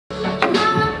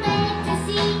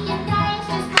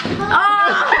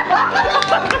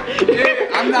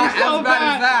I'm not as bad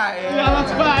as that. Yeah,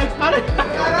 that's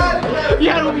bad. You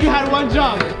had one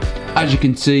job. As you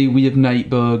can see, we have Nathan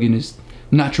Berg in his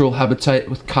natural habitat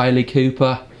with Kylie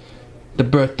Cooper. The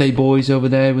birthday boys over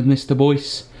there with Mr.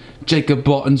 Boyce. Jacob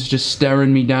Botton's just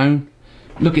staring me down.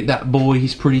 Look at that boy,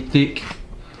 he's pretty thick.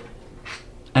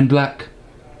 And black.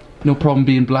 No problem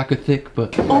being black or thick,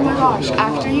 but... Oh my gosh,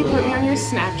 after you put me on your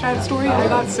Snapchat story, I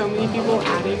got so many people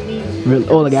adding me. Really?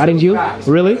 Oh, like adding you?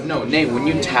 Really? No, Nate, when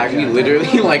you tagged me,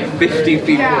 literally like 50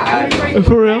 people added me. Like,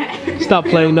 For real? Stop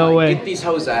playing, no way. Get these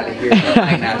hoes out of here. I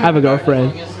have a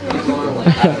girlfriend.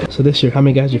 So this year, how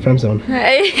many guys your friend zone?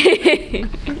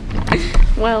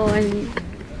 Well, I mean...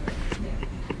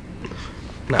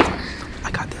 No, I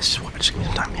got this. Just give me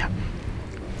some time, yeah.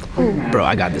 Bro,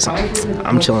 I got this.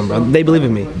 I'm chilling, bro. They believe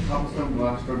in me.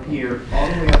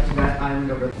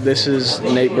 This is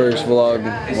Nathan Berg's vlog.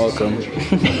 Welcome.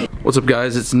 What's up,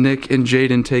 guys? It's Nick and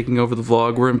Jaden taking over the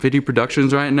vlog. We're in video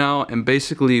productions right now, and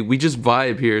basically we just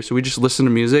vibe here. So we just listen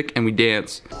to music and we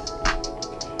dance.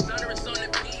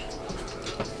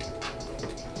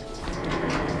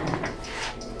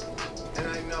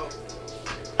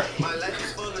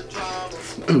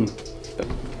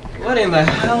 What in the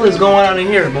hell is going on in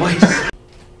here, boys?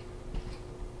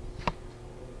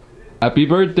 Happy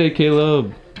birthday,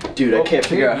 Caleb. Dude, I can't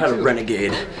figure out how to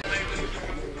renegade.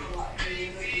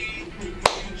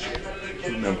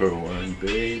 Number one,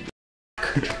 babe.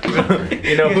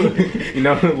 you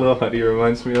know who Lil Huddy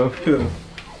reminds me of?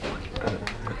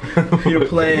 You're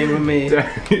playing with me.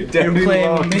 You're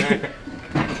playing with me.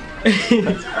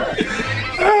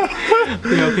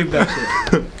 Yo, keep that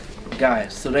shit.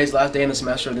 Guys, today's last day in the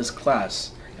semester of this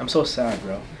class. I'm so sad,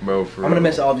 bro. Bro, for I'm gonna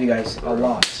miss all of you guys a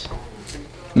lot.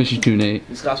 Miss you too, Nate.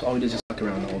 This class, all we did is just fuck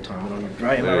around the whole time.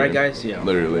 Right? Am I right, guys? Yeah.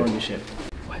 Literally. We don't do shit.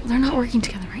 They're not working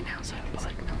together right now, so...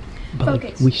 But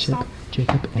like, we should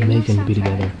Jacob and Megan be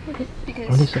together.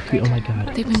 Aren't they so cute? Oh my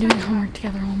god. They've been doing homework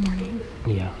together all morning.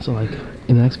 Yeah, so like,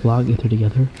 in the next vlog, if they're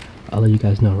together, I'll let you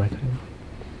guys know, right?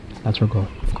 That's our goal.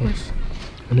 Of course.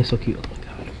 And they're so cute. Oh my god.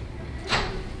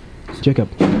 Jacob.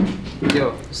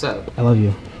 Yo, what's up? I love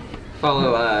you.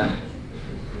 Follow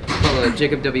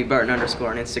Jacob W. Barton _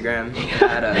 on Instagram.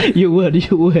 At, You would.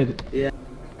 Yeah.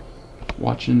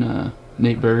 Watching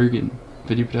Nathan Berg and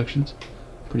video productions.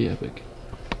 Pretty epic.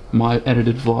 My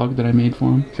edited vlog that I made for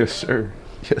him. Yes, sir.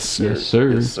 Yes, sir. Yes, sir.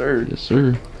 Yes, sir. Yes,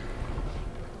 sir.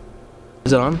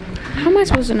 Is it on? How am I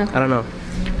supposed to know? I don't know.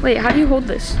 Wait, how do you hold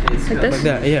this? Like this? Like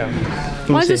that, yeah.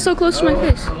 Why is it so close to my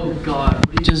face?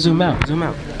 Just zoom out.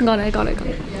 Got it.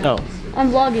 Oh. I'm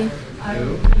vlogging.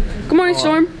 Good morning,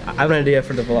 Storm. I have an idea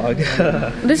for the vlog.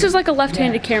 This is like a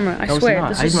left-handed camera, I No, it's swear.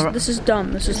 not. This is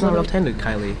dumb. This is It's not literally... left-handed,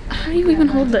 Kylie. How do you even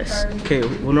hold this? Okay,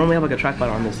 we'll normally have like a tripod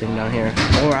on this thing down here.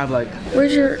 Or I have like...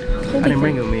 Where's your I holding didn't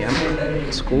bring it thing? with me. I'm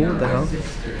at school, what the hell?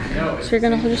 So you're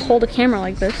gonna just hold a camera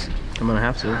like this? I'm gonna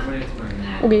have to.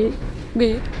 Okay.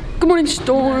 Good morning,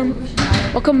 Storm.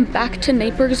 Welcome back to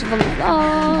Nathan Berg's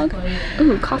vlog.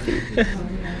 Ooh, coffee.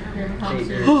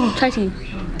 Chai tea.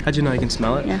 How'd you know you can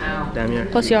smell it? Yeah. Damn, you're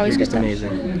Plus you always you're get just that.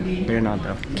 amazing. But you're not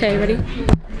though. Okay, ready?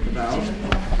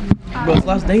 Bro, it's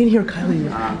last day in here, Kylie.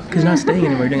 Cause you're not staying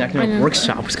anymore. You're doing academic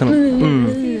workshop. It's kind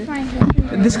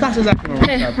of. This class is actually.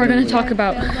 Okay, we're gonna talk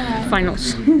about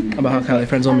finals. About how Kylie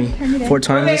friends on me 4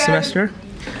 times this semester,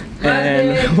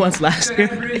 and once last year.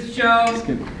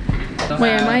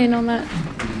 Wait, am I in on that?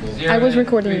 I was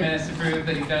recording it.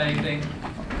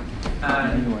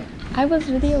 I was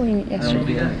videoing it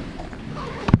yesterday.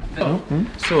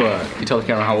 So, you tell the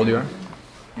camera how old you are?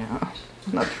 Yeah,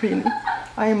 not really.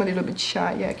 I am a little bit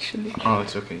shy, actually. Oh,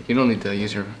 it's okay. You don't need to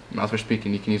use your mouth for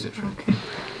speaking. You can use it for... Okay.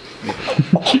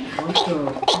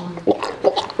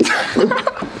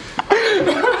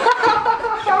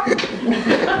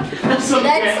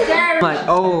 like,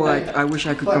 oh, like, I wish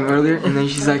I could come earlier. And then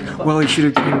she's like, well, you should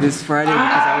have came this Friday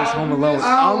because I was home alone.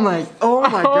 I'm like, oh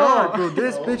my god, bro,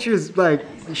 this bitch is like,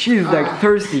 she's like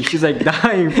thirsty. She's like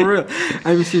dying for real.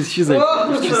 I mean, she's like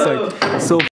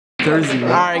so thirsty.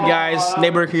 Man. Alright, guys,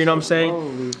 neighbor, you know what I'm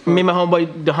saying? Me and my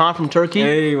homeboy Dahan from Turkey.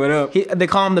 Hey, what up? They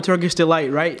call him the Turkish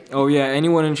Delight, right? Oh yeah,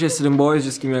 anyone interested in boys,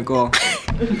 just give me a call.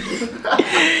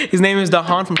 His name is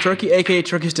Dahan from Turkey, aka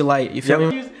Turkish Delight. You feel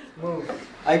me?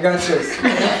 I got this.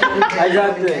 I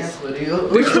got this.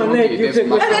 Which one, Nick? You pick which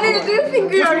one. Do you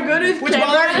think you are good with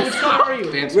cameras? Which one are you?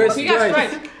 Where's the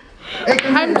guys?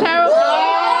 I'm terrible.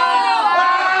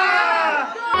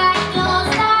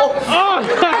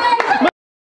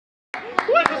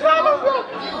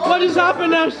 What just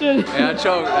happened, Ashton? Yeah, I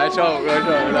choked.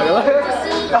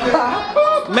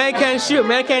 Man can't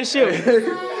shoot.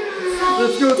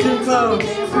 Let's go, Team Clowns.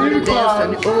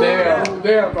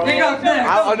 Damn, bro. They got next.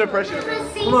 I'm under pressure.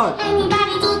 Come on.